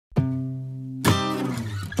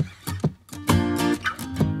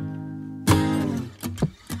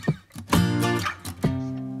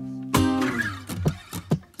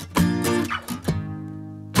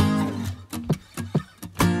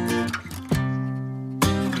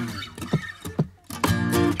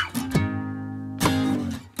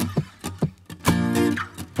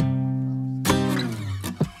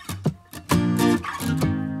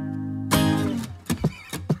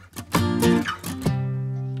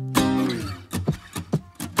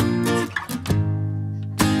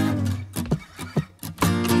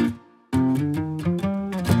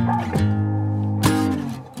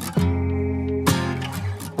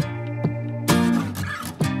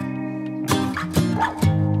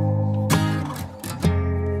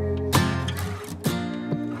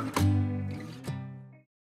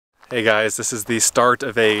Hey guys, this is the start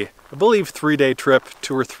of a, I believe, 3-day trip,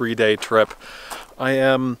 2 or 3 day trip. I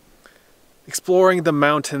am exploring the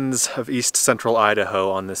mountains of east central Idaho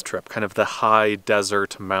on this trip, kind of the high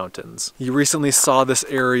desert mountains. You recently saw this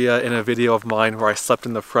area in a video of mine where I slept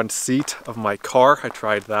in the front seat of my car. I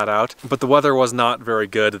tried that out, but the weather was not very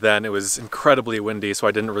good then. It was incredibly windy, so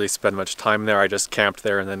I didn't really spend much time there. I just camped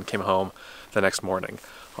there and then came home the next morning.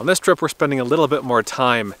 On this trip, we're spending a little bit more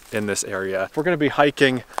time in this area. We're going to be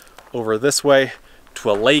hiking over this way to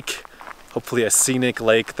a lake, hopefully a scenic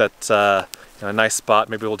lake that's a nice spot.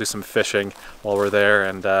 Maybe we'll do some fishing while we're there,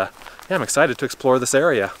 and yeah, I'm excited to explore this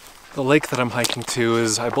area. The lake that I'm hiking to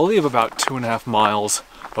is, I believe, about 2.5 miles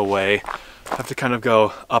away. I have to kind of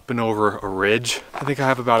go up and over a ridge. I think I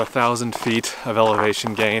have about 1,000 feet of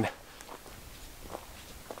elevation gain.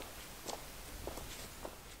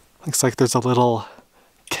 Looks like there's a little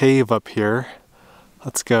cave up here.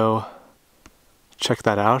 Let's go check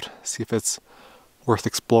that out, see if it's worth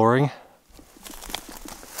exploring.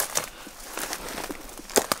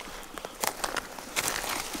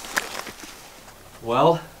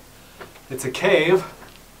 Well, it's a cave.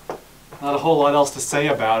 Not a whole lot else to say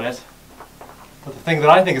about it. But the thing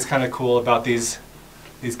that I think is kind of cool about these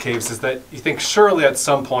caves is that you think surely at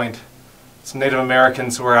some point some Native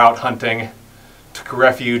Americans who were out hunting took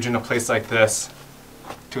refuge in a place like this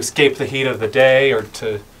to escape the heat of the day or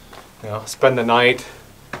to spend the night.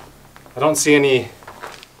 I don't see any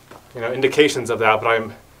indications of that, but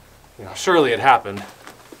I'm surely it happened.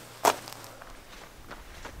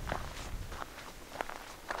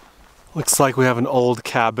 Looks like we have an old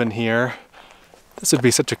cabin here. This would be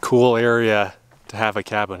such a cool area to have a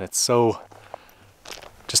cabin. It's so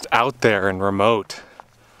just out there and remote.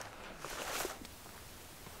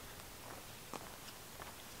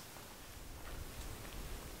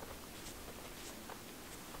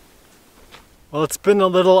 Well, it's been a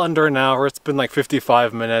little under an hour. It's been like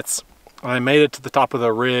 55 minutes. I made it to the top of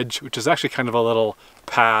the ridge, which is actually kind of a little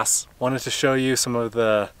pass. Wanted to show you some of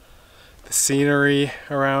the scenery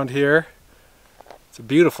around here. It's a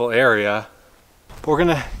beautiful area. We're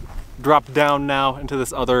gonna drop down now into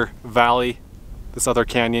this other valley, this other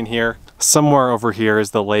canyon here. Somewhere over here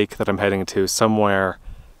is the lake that I'm heading to, somewhere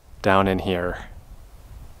down in here.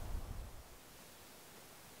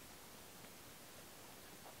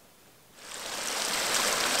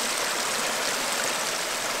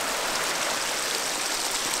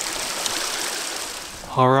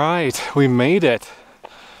 All right, we made it.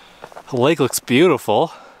 The lake looks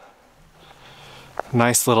beautiful.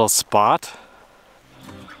 Nice little spot.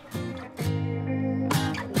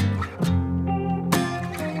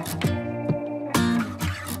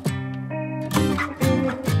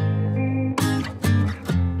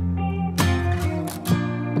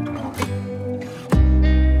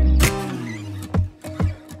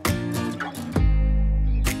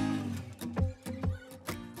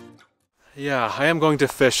 Yeah, I am going to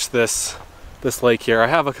fish this lake here. I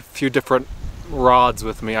have a few different rods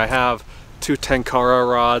with me. I have 2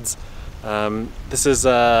 Tenkara rods. This is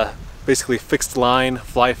basically fixed line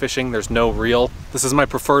fly fishing. There's no reel. This is my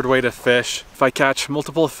preferred way to fish. If I catch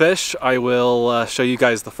multiple fish, I will show you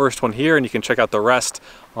guys the first one here, and you can check out the rest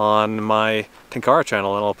on my Tenkara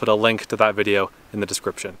channel, and I'll put a link to that video in the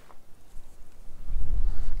description.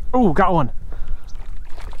 Oh, got one.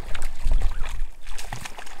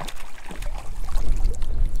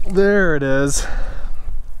 There it is.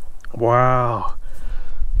 Wow.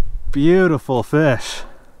 Beautiful fish.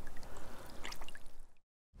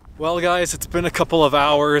 Well guys, it's been a couple of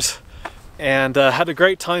hours and had a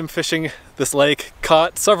great time fishing this lake.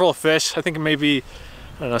 Caught several fish, I think maybe,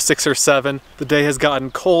 I don't know, 6 or 7. The day has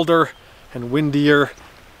gotten colder and windier,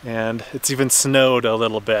 and it's even snowed a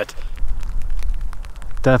little bit.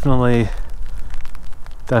 Definitely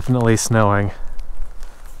snowing.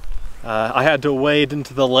 I had to wade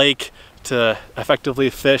into the lake to effectively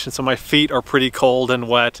fish, and so my feet are pretty cold and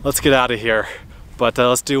wet. Let's get out of here. But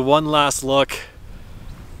let's do one last look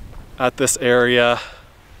at this area.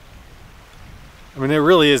 I mean, it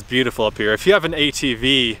really is beautiful up here. If you have an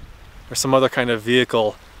ATV or some other kind of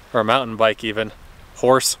vehicle, or a mountain bike even,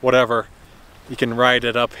 horse, whatever, you can ride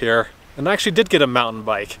it up here. And I actually did get a mountain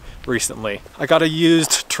bike recently. I got a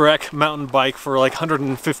used Trek mountain bike for like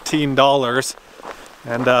 $115.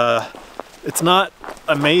 And it's not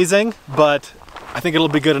amazing, but I think it'll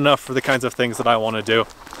be good enough for the kinds of things that I want to do.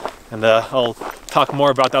 And I'll talk more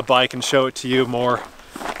about that bike and show it to you more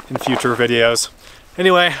in future videos.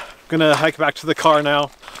 Anyway, I'm gonna hike back to the car now.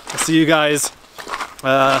 I'll see you guys,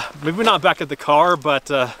 maybe not back at the car, but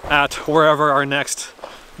at wherever our next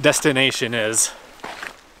destination is.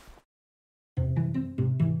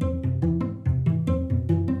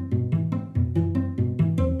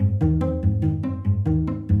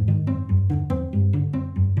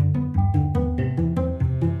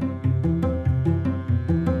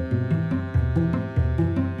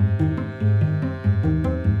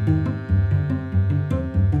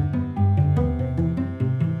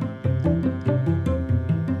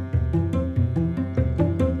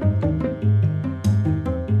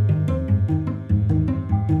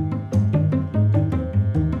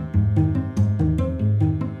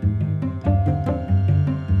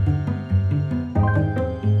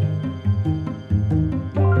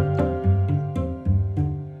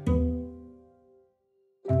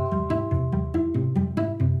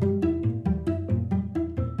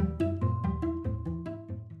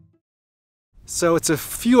 So it's a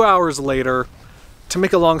few hours later. To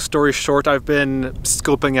make a long story short, I've been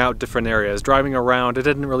scoping out different areas, driving around. I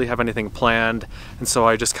didn't really have anything planned, and so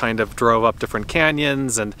I just kind of drove up different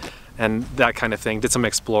canyons and that kind of thing, did some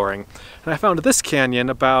exploring. And I found this canyon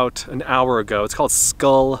about an hour ago. It's called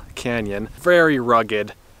Skull Canyon. Very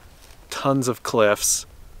rugged, tons of cliffs.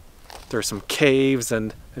 There's some caves,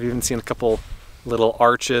 and I've even seen a couple little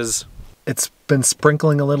arches. It's been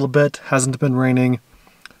sprinkling a little bit, hasn't been raining.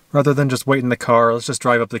 Rather than just wait in the car, let's just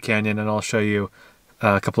drive up the canyon and I'll show you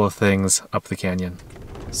a couple of things up the canyon.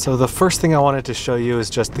 So the first thing I wanted to show you is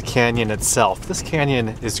just the canyon itself. This canyon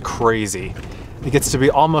is crazy. It gets to be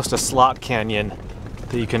almost a slot canyon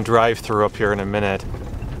that you can drive through up here in a minute.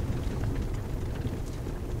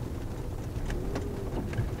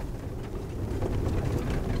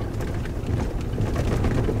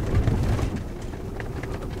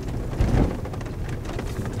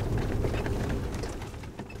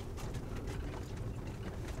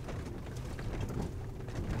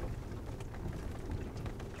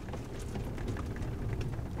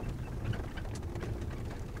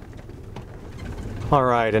 All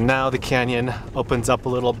right, and now the canyon opens up a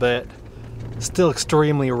little bit. Still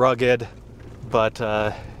extremely rugged, but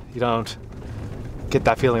you don't get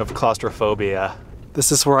that feeling of claustrophobia.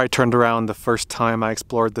 This is where I turned around the first time I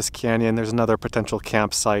explored this canyon. There's another potential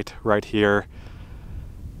campsite right here.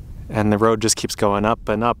 And the road just keeps going up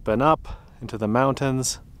and up and up into the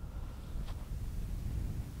mountains.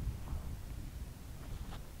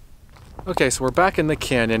 Okay, so we're back in the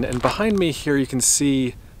canyon, and behind me here you can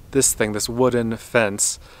see this thing, this wooden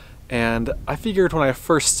fence. And I figured when I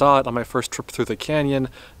first saw it on my first trip through the canyon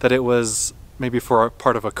that it was maybe for a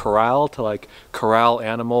part of a corral to like corral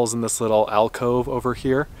animals in this little alcove over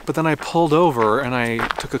here. But then I pulled over and I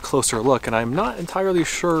took a closer look, and I'm not entirely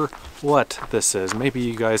sure what this is. Maybe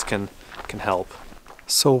you guys can help.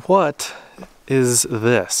 So what is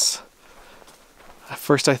this? At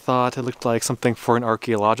first I thought it looked like something for an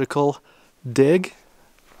archaeological dig.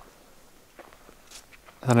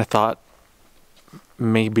 Then I thought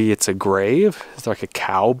maybe it's a grave. Is there like a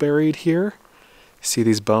cow buried here? See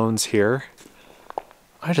these bones here?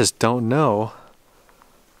 I just don't know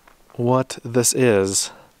what this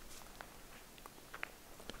is.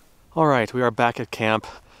 All right, we are back at camp.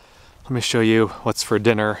 Let me show you what's for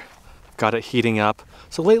dinner. Got it heating up.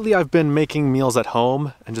 So lately I've been making meals at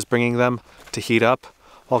home and just bringing them to heat up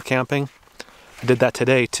while camping. I did that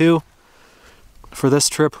today too. For this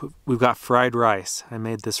trip, we've got fried rice. I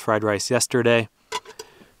made this fried rice yesterday.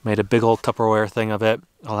 Made a big old Tupperware thing of it.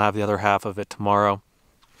 I'll have the other half of it tomorrow.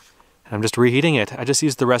 And I'm just reheating it. I just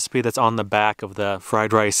used the recipe that's on the back of the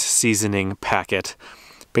fried rice seasoning packet.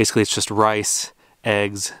 Basically, it's just rice,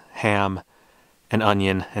 eggs, ham, and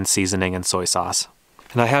onion, and seasoning and soy sauce.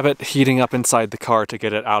 And I have it heating up inside the car to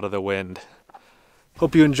get it out of the wind.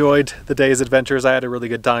 Hope you enjoyed the day's adventures. I had a really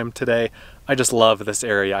good time today. I just love this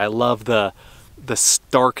area. I love the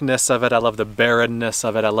starkness of it. I love the barrenness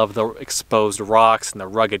of it. I love the exposed rocks and the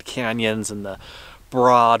rugged canyons and the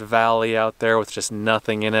broad valley out there with just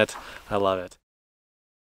nothing in it. I love it.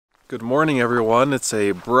 Good morning, everyone. It's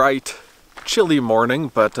a bright, chilly morning,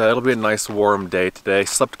 but it'll be a nice warm day today.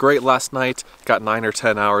 Slept great last night. Got 9 or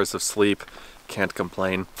 10 hours of sleep. Can't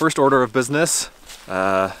complain. First order of business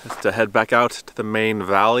is to head back out to the main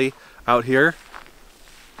valley out here.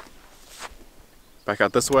 Back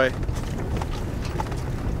out this way.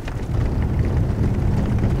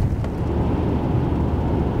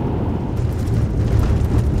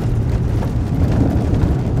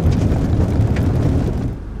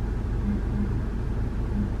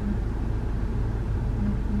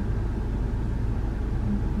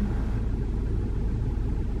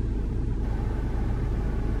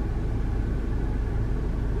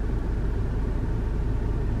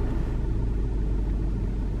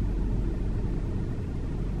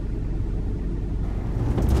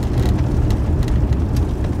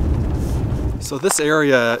 So this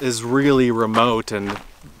area is really remote and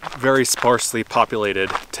very sparsely populated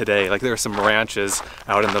today. Like there are some ranches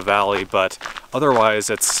out in the valley, but otherwise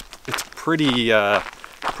it's pretty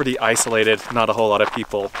isolated, not a whole lot of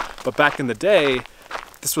people. But back in the day,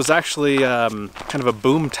 this was actually kind of a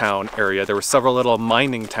boom town area. There were several little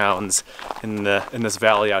mining towns in this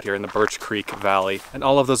valley out here, in the Birch Creek Valley. And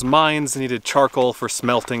all of those mines needed charcoal for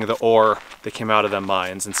smelting the ore that came out of them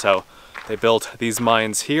mines. And so they built these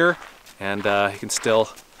mines here, and you can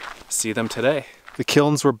still see them today. The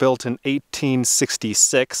kilns were built in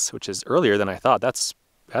 1866, which is earlier than I thought. That's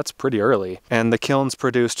pretty early. And the kilns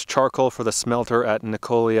produced charcoal for the smelter at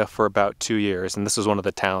Nicolia for about 2 years, and this was one of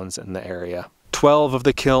the towns in the area. 12 of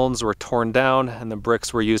the kilns were torn down, and the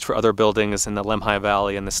bricks were used for other buildings in the Lemhi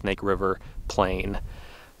Valley and the Snake River Plain.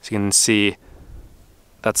 So you can see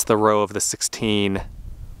that's the row of the 16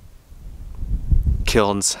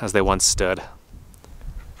 kilns as they once stood.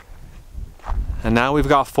 And now we've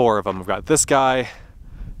got 4 of them. We've got this guy,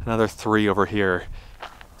 another 3 over here.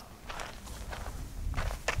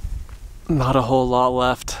 Not a whole lot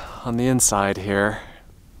left on the inside here.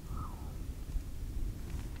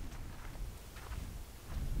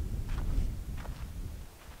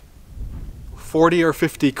 "40 or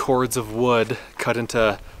 50 cords of wood cut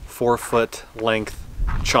into 4-foot length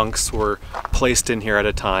chunks were placed in here at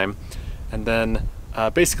a time, and then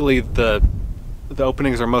basically the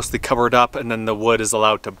openings are mostly covered up, and then the wood is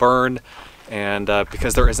allowed to burn, and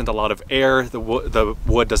because there isn't a lot of air, the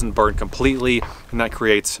wood doesn't burn completely, and that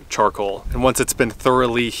creates charcoal. And once it's been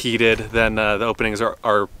thoroughly heated, then the openings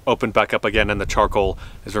are opened back up again, and the charcoal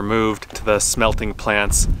is removed to the smelting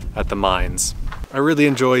plants at the mines. I really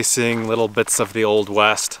enjoy seeing little bits of the Old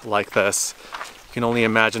West like this. You can only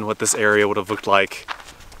imagine what this area would have looked like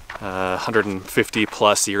 150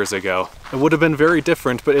 plus years ago. It would have been very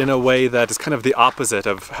different, but in a way that is kind of the opposite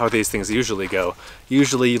of how these things usually go.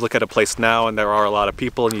 Usually you look at a place now and there are a lot of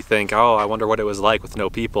people and you think, oh, I wonder what it was like with no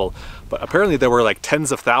people. But apparently there were like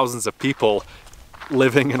tens of thousands of people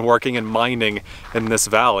living and working and mining in this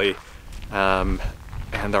valley. And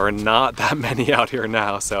there are not that many out here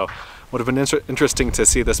now, so would have been interesting to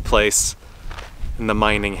see this place in the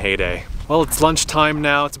mining heyday. Well, it's lunchtime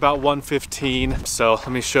now, it's about 1:15, so let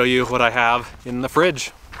me show you what I have in the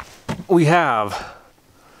fridge. We have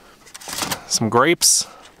some grapes,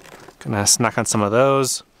 gonna snack on some of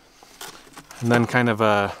those, and then kind of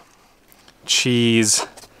a cheese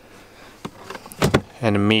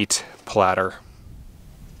and meat platter.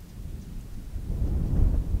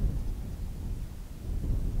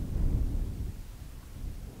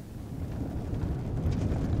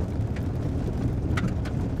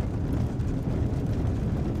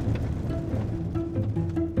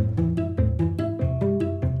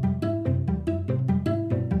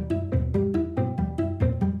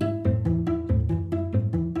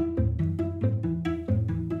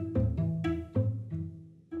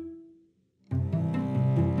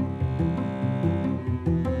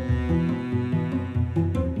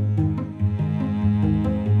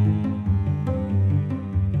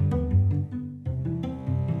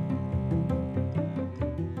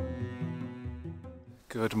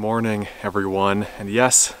 Good morning, everyone, and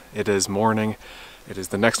yes, it is morning. It is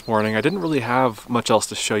the next morning. I didn't really have much else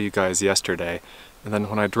to show you guys yesterday, and then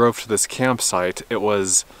when I drove to this campsite, it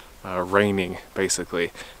was raining,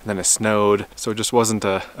 basically, and then it snowed, so it just wasn't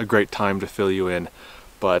a great time to fill you in.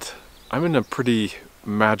 But I'm in a pretty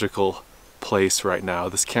magical place right now.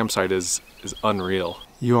 This campsite is unreal.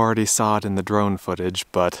 You already saw it in the drone footage,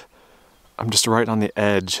 but I'm just right on the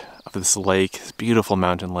edge of this lake, this beautiful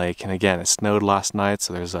mountain lake, and again, it snowed last night,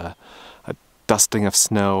 so there's a dusting of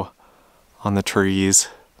snow on the trees.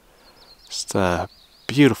 Just a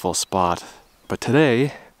beautiful spot. But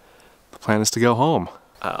today, the plan is to go home.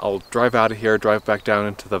 I'll drive out of here, drive back down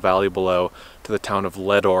into the valley below to the town of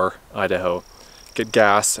Leadore, Idaho, get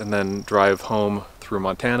gas, and then drive home through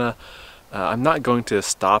Montana. I'm not going to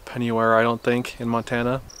stop anywhere, I don't think, in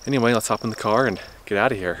Montana. Anyway, let's hop in the car and get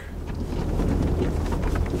out of here.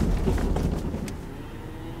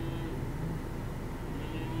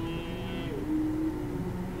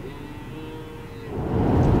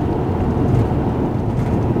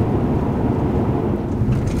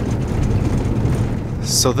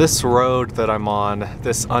 So this road that I'm on,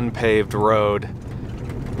 this unpaved road,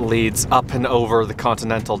 leads up and over the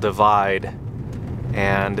Continental Divide.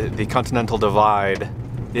 And the Continental Divide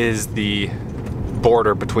is the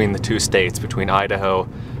border between the two states, between Idaho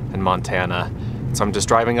and Montana. So I'm just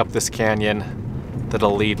driving up this canyon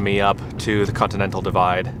that'll lead me up to the Continental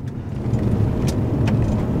Divide.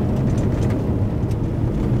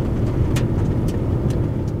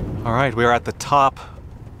 All right, we are at the top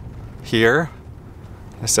here.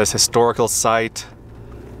 It says historical site,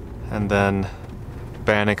 and then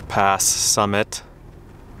Bannock Pass summit.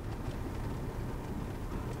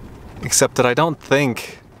 Except that I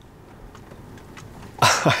think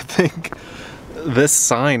this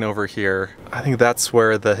sign over here, I think that's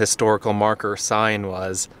where the historical marker sign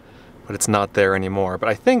was, but it's not there anymore. But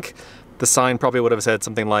I think the sign probably would have said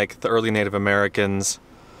something like the early Native Americans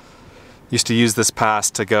used to use this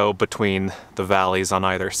pass to go between the valleys on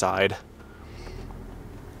either side.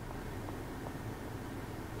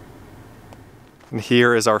 And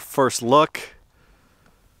here is our first look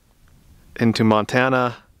into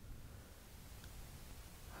Montana.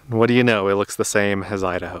 What do you know, it looks the same as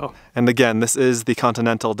Idaho. And again, this is the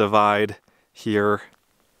Continental Divide here.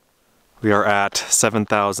 We are at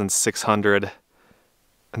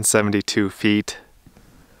 7,672 feet.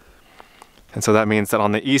 And so that means that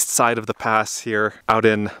on the east side of the pass here, out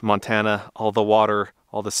in Montana, all the water,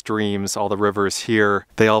 all the streams, all the rivers here,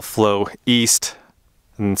 they all flow east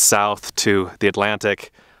and south to the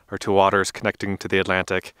Atlantic, or to waters connecting to the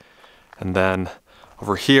Atlantic. And then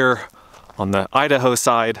over here on the Idaho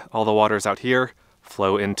side, all the waters out here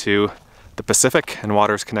flow into the Pacific and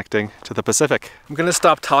waters connecting to the Pacific. I'm gonna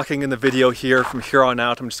stop talking in the video here. From here on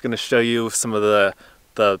out, I'm just gonna show you some of the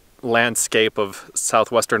landscape of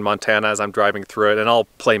southwestern Montana as I'm driving through it, and I'll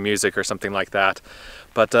play music or something like that.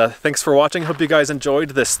 But thanks for watching. Hope you guys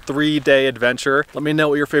enjoyed this 3-day adventure. Let me know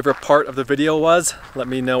what your favorite part of the video was. Let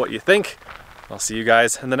me know what you think. I'll see you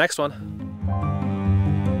guys in the next one.